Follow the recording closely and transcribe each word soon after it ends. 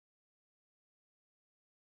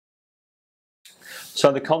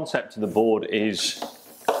So the concept of the board is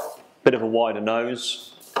a bit of a wider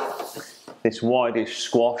nose, this wideish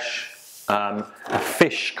squash, a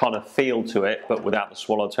fish kind of feel to it, but without the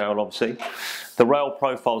swallowtail obviously. The rail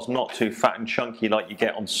profile's not too fat and chunky like you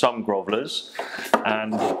get on some grovelers,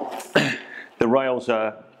 and the rails are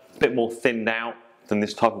a bit more thinned out than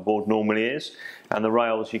this type of board normally is, and the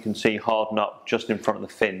rails you can see harden up just in front of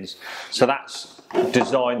the fins. So that's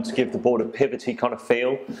designed to give the board a pivoty kind of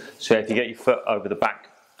feel. So if you get your foot over the back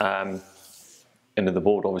end of the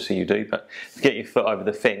board, obviously you do, but if you get your foot over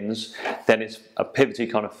the fins, then it's a pivoty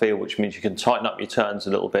kind of feel, which means you can tighten up your turns a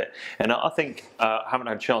little bit. And I think, I haven't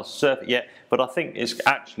had a chance to surf it yet, but I think it's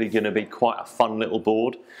actually going to be quite a fun little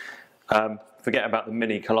board. Forget about the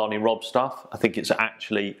mini Kalani Robb stuff. I think it's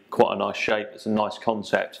actually quite a nice shape. It's a nice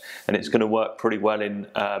concept, and it's going to work pretty well in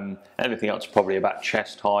anything up to probably about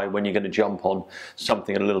chest high when you're going to jump on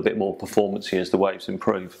something a little bit more performancey as the waves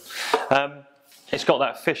improve. It's got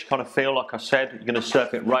that fish kind of feel, like I said. You're going to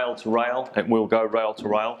surf it rail to rail. It will go rail to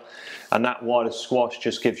rail, and that wider squash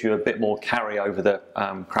just gives you a bit more carry over the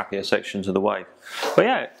crappier sections of the wave. But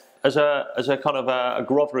yeah, as a kind of a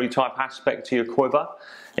grovellery type aspect to your quiver,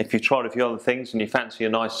 if you've tried a few other things and you fancy a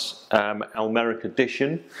nice Merrick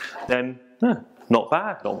addition, then not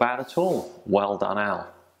bad at all. Well done, Al.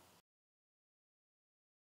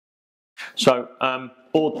 So,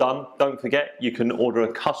 board done. Don't forget, you can order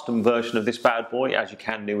a custom version of this bad boy, as you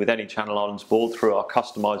can do with any Channel Islands board, through our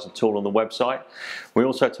customizer tool on the website. We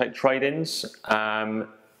also take trade-ins.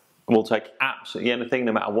 We'll take absolutely anything,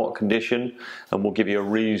 no matter what condition, and we'll give you a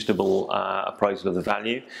reasonable appraisal of the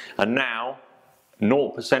value. And now,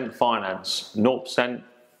 0% finance, 0%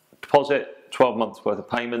 deposit, 12 months worth of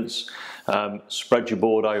payments. Spread your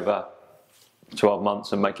board over 12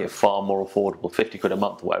 months and make it far more affordable. 50 quid a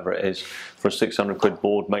month or whatever it is for a 600 quid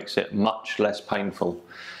board makes it much less painful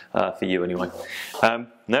for you anyway.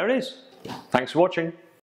 There it is. Thanks for watching.